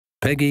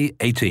PEGI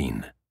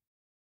 18.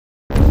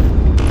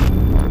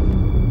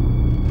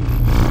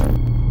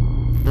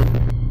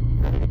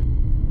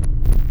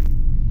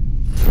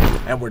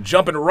 And we're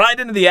jumping right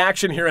into the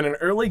action here in an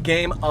early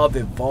game of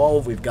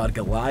Evolve. We've got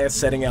Goliath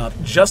setting out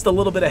just a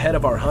little bit ahead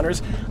of our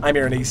hunters. I'm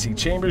Aaron AC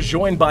Chambers,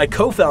 joined by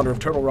co-founder of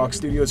Turtle Rock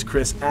Studios,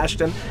 Chris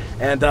Ashton.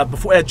 And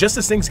just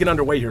as things get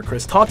underway here,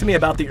 Chris, talk to me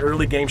about the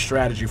early game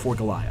strategy for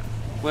Goliath.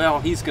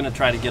 Well, he's going to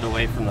try to get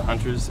away from the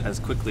hunters as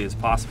quickly as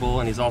possible,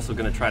 and he's also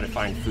going to try to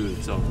find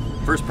food. So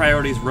first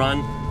priority is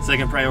run,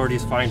 second priority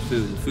is find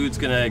food. The food's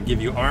going to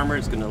give you armor,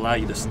 it's going to allow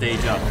you to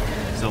stage up.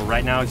 So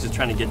right now he's just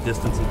trying to get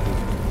distance and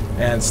food.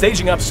 And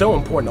staging up so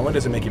important. Not only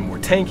does it make him more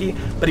tanky,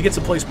 but he gets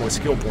to place more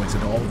skill points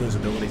into all of those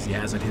abilities he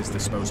has at his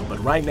disposal. But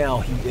right now,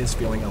 he is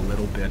feeling a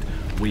little bit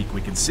weak. We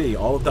can see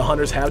all of the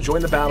hunters have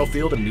joined the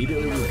battlefield.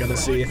 Immediately, we're going to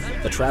see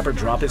the Trapper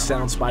drop his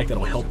sound spike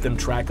that'll help them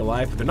track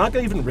Goliath. But they're not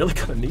even really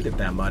going to need it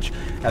that much,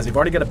 as they've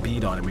already got a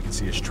bead on him. We can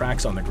see his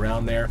tracks on the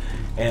ground there.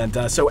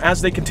 And so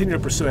as they continue to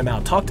pursue him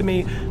out, talk to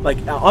me,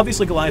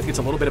 obviously Goliath gets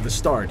a little bit of a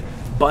start.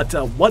 But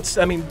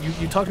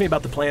you talked to me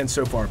about the plan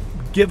so far.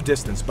 Give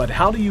distance, but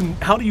how do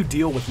you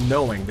deal with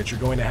knowing that you're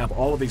going to have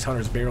all of these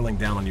hunters barreling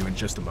down on you in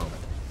just a moment?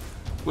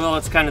 Well,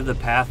 it's kind of the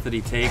path that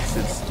he takes.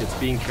 It's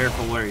being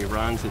careful where he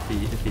runs. If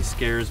he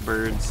scares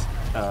birds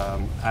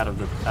out of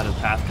the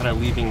path, kind of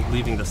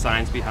leaving the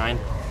signs behind.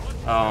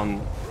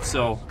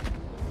 So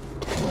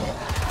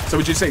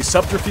would you say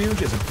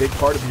subterfuge is a big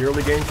part of the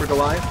early game for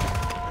Goliath?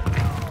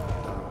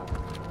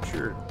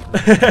 Sure.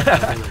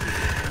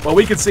 Well,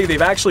 we can see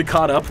they've actually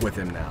caught up with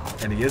him now,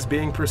 and he is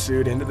being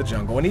pursued into the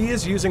jungle, and he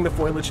is using the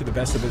foliage to the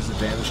best of his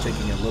advantage,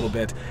 taking a little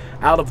bit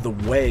out of the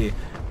way,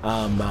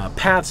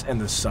 Pats and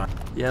the sun.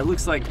 Yeah, it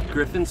looks like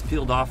Griffin's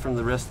peeled off from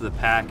the rest of the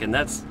pack, and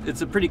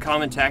it's a pretty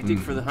common tactic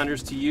for the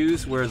hunters to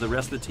use, where the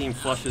rest of the team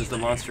flushes the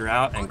monster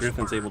out, and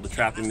Griffin's able to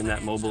trap him in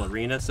that mobile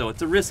arena. So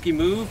it's a risky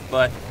move,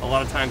 but a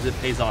lot of times it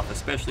pays off,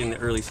 especially in the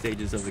early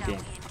stages of the game.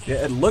 Yeah,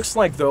 it looks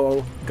like,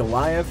 though,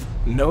 Goliath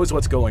knows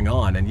what's going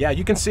on. And yeah,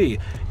 you can see,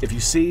 if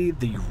you see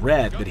the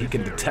red that he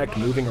can detect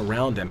moving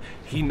around him,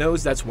 he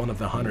knows that's one of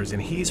the hunters,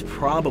 and he's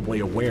probably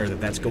aware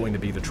that that's going to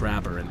be the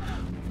Trapper. And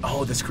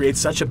oh, this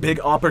creates such a big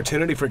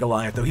opportunity for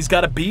Goliath, though. He's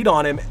got a bead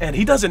on him, and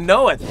he doesn't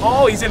know it.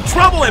 Oh, he's in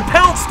trouble and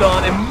pounced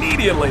on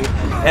immediately.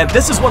 And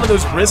this is one of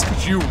those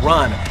risks you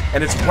run,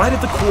 and it's right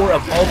at the core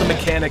of all the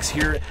mechanics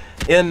here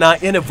in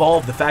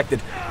Evolve. The fact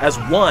that as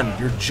one,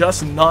 you're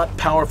just not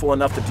powerful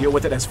enough to deal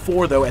with it. As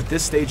four, though, at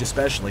this stage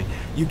especially,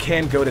 you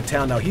can go to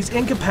town. Now, he's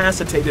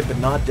incapacitated but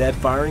not dead,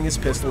 firing his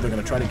pistol. They're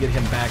going to try to get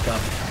him back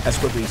up as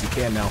quickly as he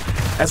can. Now,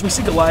 as we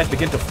see Goliath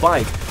begin to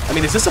fight, I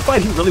mean, is this a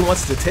fight he really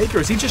wants to take, or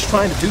is he just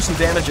trying to do some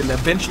damage and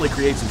eventually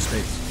create some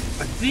space?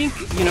 I think,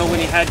 when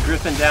he had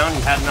Griffin down,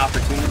 he had an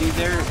opportunity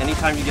there.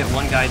 Anytime you get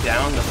one guy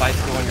down, the fight's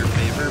go in your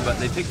favor, but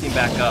they picked him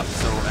back up.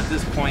 So at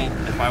this point,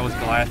 if I was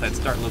Goliath, I'd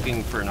start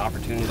looking for an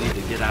opportunity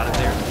to get out of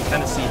there. You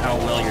kind of see how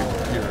well your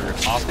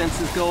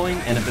offense is going,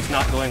 and if it's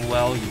not going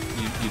well,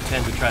 you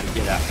tend to try to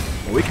get out.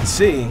 Well, we can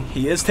see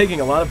he is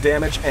taking a lot of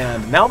damage,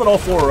 and now that all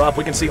four are up,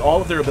 we can see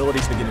all of their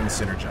abilities beginning to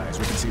synergize.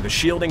 We can see the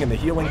shielding and the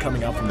healing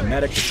coming out from the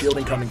medic, the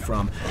shielding coming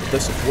from the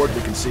support.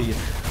 We can see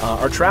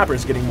our Trapper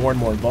is getting more and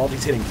more involved.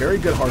 He's hitting very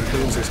good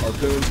harpoons. His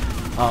harpoons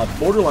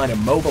borderline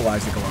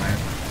immobilize the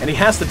Goliath, and he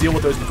has to deal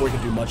with those before he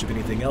can do much of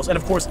anything else. And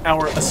of course,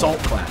 our assault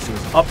class, who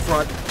is up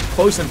front,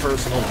 close and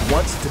personal,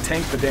 wants to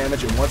tank the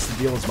damage and wants to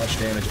deal as much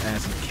damage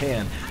as he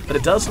can. But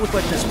it does look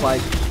like this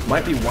fight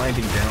might be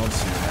winding down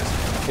soon,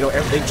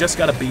 as they just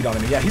got a beat on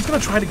him. Yeah, he's going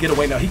to try to get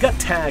away now. He got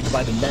tagged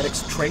by the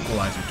medic's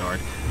tranquilizer dart.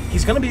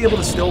 He's going to be able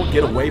to still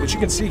get away, but you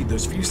can see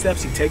those few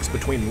steps he takes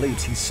between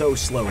leaps, he's so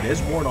slow. It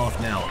is worn off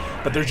now,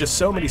 but there's just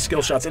so many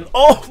skill shots. And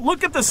oh,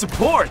 look at the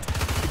support!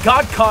 He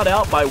got caught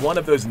out by one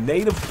of those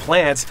native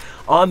plants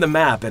on the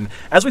map. And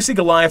as we see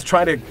Goliath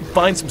try to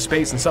find some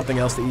space and something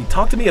else to eat,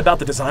 talk to me about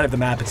the design of the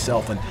map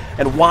itself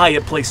and why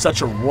it plays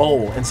such a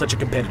role in such a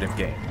competitive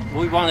game.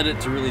 We wanted it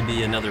to really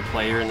be another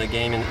player in the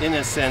game, and in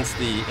a sense,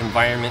 the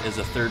environment is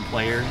a third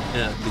player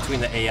between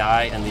the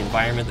AI and the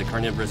environment, the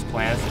carnivorous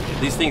plants.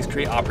 These things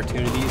create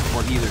opportunities for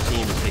either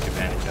team to take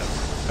advantage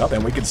of. Well,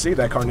 and we can see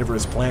that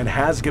carnivorous plant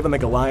has given the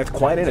Goliath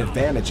quite an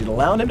advantage. It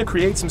allowed him to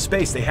create some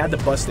space. They had to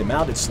bust him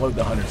out. It slowed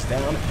the hunters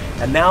down,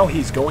 and now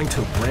he's going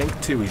to rank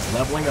 2. He's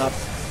leveling up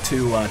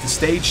to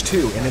stage 2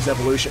 in his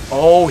evolution.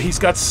 Oh, he's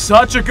got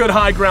such a good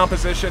high ground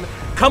position,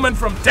 coming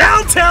from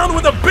downtown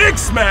with a big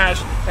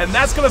smash, and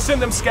that's going to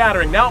send them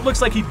scattering. Now it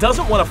looks like he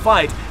doesn't want to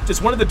fight,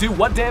 just wanted to do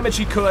what damage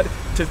he could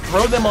to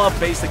throw them off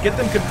base, to get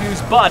them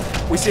confused, but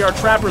we see our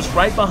Trappers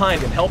right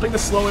behind him, helping to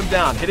slow him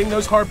down, hitting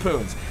those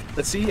harpoons.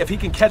 Let's see if he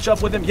can catch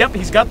up with him. Yep,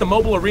 he's got the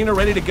mobile arena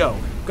ready to go.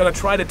 Gonna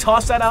try to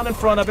toss that out in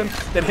front of him,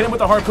 then hit him with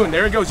the harpoon.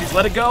 There he goes, he's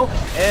let it go,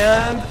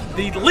 and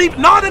the leap,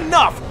 not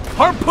enough!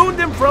 Harpooned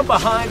him from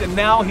behind, and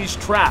now he's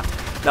trapped.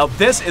 Now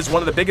this is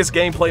one of the biggest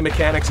gameplay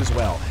mechanics as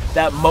well,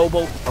 that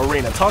mobile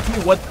arena. Talk to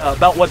me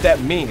about what that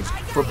means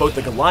for both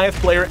the Goliath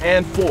player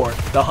and for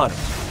the hunters.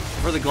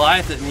 For the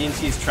Goliath, it means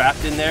he's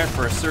trapped in there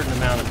for a certain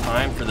amount of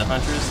time. For the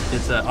Hunters,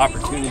 it's an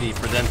opportunity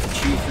for them to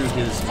chew through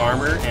his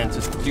armor and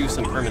to do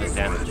some permanent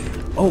damage.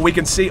 Oh, we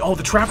can see, oh,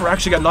 the Trapper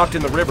actually got knocked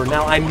in the river.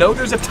 Now, I know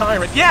there's a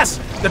Tyrant. Yes,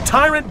 the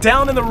Tyrant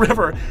down in the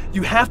river.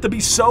 You have to be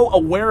so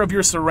aware of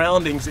your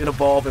surroundings in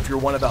Evolve if you're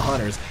one of the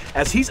Hunters.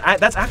 As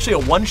that's actually a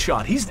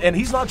one-shot.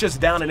 He's not just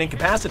down and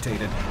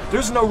incapacitated.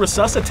 There's no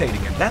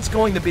resuscitating him. That's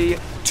going to be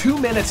 2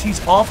 minutes.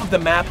 He's off of the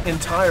map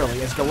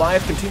entirely as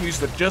Goliath continues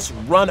to just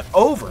run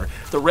over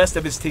the rest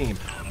of his team.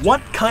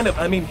 What kind of,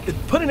 I mean,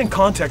 put it in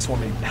context for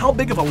me. How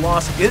big of a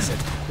loss is it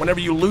whenever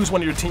you lose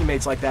one of your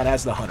teammates like that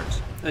as the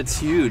Hunters? It's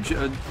huge.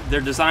 They're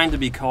designed to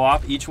be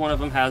co-op. Each one of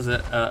them has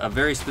a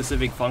very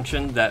specific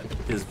function that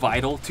is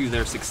vital to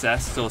their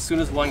success. So as soon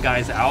as one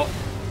guy's out,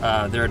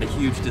 they're at a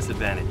huge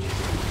disadvantage.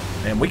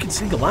 And we can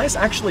see Goliath's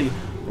actually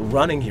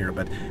running here,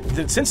 but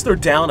since they're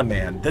down a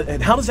man,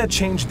 how does that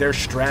change their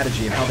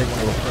strategy and how they want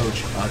to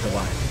approach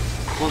Goliath?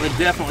 Well, they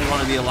definitely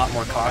want to be a lot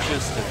more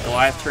cautious. If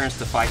Goliath turns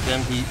to fight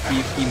them,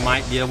 he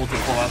might be able to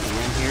pull out the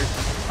win here.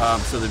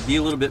 So they'd be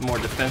a little bit more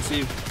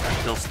defensive.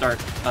 They'll start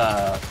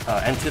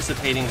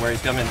anticipating where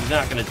he's coming.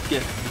 They're not going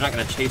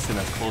to chase him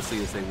as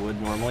closely as they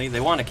would normally.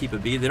 They want to keep a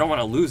beat. They don't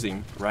want to lose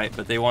him, right?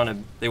 But they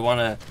want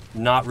to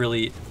not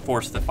really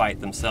force the fight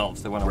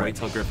themselves. They want to wait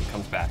till Griffin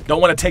comes back.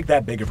 Don't want to take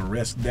that big of a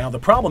risk. Now the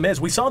problem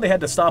is, we saw they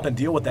had to stop and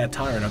deal with that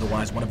Tyrant,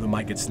 otherwise one of them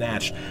might get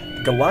snatched.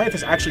 Goliath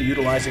is actually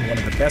utilizing one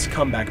of the best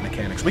comeback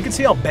mechanics. We can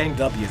see how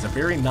banged up he is. A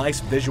very nice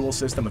visual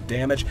system of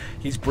damage.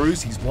 He's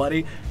bruised, he's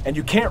bloody, and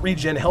you can't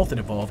regen health in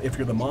Evolve if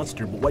you're the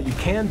monster, but what you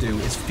can do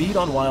is feed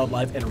on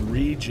wildlife and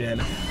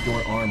regen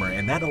your armor,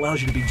 and that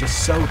allows you to be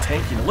just so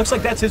tanky. And it looks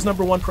like that's his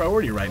 #1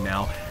 priority right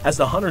now, as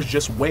the Hunters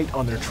just wait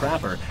on their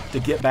Trapper to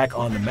get back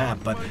on the map.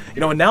 But,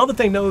 you know, and now that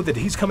they know that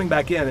he's coming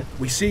back in,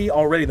 we see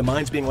already the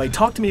mines being laid.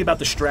 Talk to me about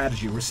the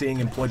strategy we're seeing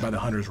employed by the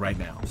Hunters right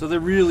now. So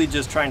they're really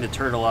just trying to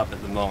turtle up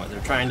at the moment.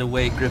 They're trying to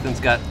wait. Griffin's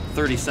got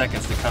 30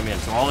 seconds to come in,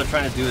 so all they're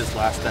trying to do is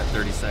last that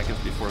 30 seconds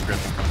before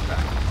Griffin comes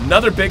back.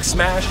 Another big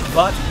smash,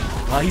 but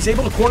he's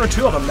able to corner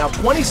 2 of them. Now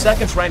 20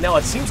 seconds right now,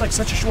 it seems like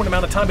such a short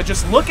amount of time, but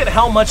just look at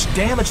how much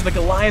damage the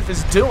Goliath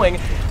is doing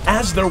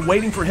as they're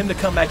waiting for him to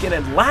come back in,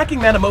 and lacking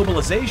that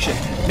immobilization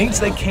means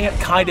they can't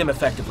kite him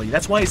effectively.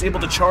 That's why he's able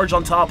to charge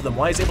on top of them,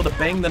 why he's able to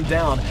bang them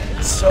down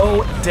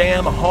so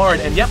damn hard.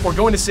 And yep, we're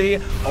going to see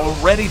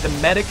already the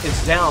medic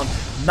is down.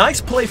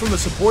 Nice play from the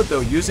support though,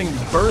 using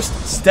the burst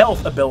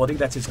stealth ability,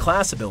 that's his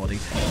class ability.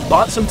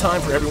 Bought some time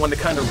for everyone to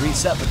kind of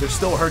reset, but they're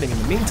still hurting. In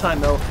the meantime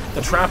though,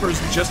 the Trapper's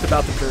just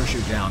about to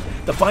parachute down.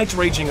 The fight's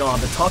raging on,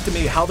 but talk to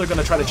me how they're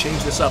going to try to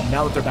change this up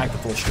now that they're back to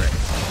full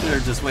strength. They're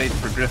just waiting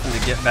for Griffin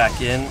to get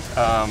back in.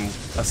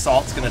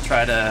 Assault's going to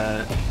try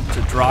to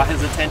draw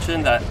his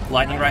attention. That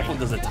lightning rifle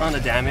does a ton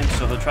of damage,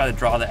 so he'll try to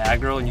draw the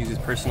aggro and use his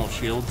personal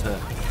shield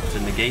to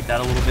negate that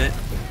a little bit.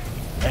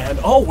 And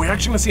oh, we're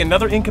actually going to see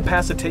another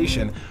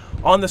incapacitation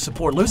on the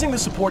support. Losing the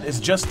support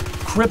is just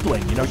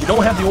crippling. You know, you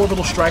don't have the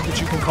orbital strike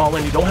that you can call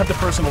in, you don't have the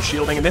personal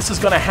shielding, and this is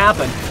going to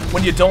happen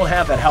when you don't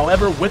have that.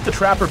 However, with the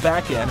Trapper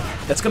back in,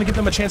 that's going to give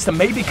them a chance to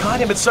maybe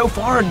kite him, but so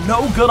far,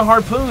 no good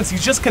harpoons.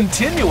 He's just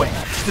continuing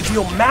to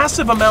deal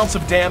massive amounts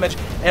of damage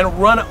and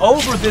run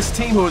over this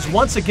team who is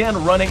once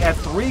again running at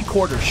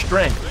 3/4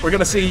 strength. We're going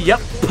to see, yep,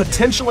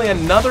 potentially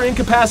another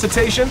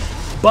incapacitation.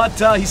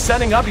 But he's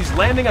setting up, he's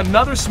landing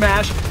another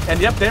smash,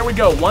 and yep, there we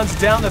go. One's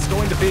down, that's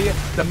going to be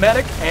the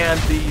medic, and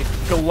the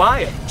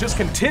Goliath just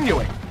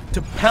continuing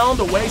to pound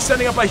away,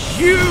 setting up a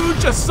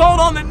huge assault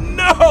on the,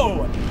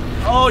 no!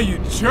 Oh, you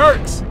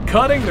jerks!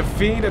 Cutting the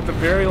feed at the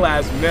very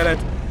last minute.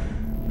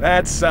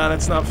 That's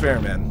not fair,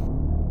 man.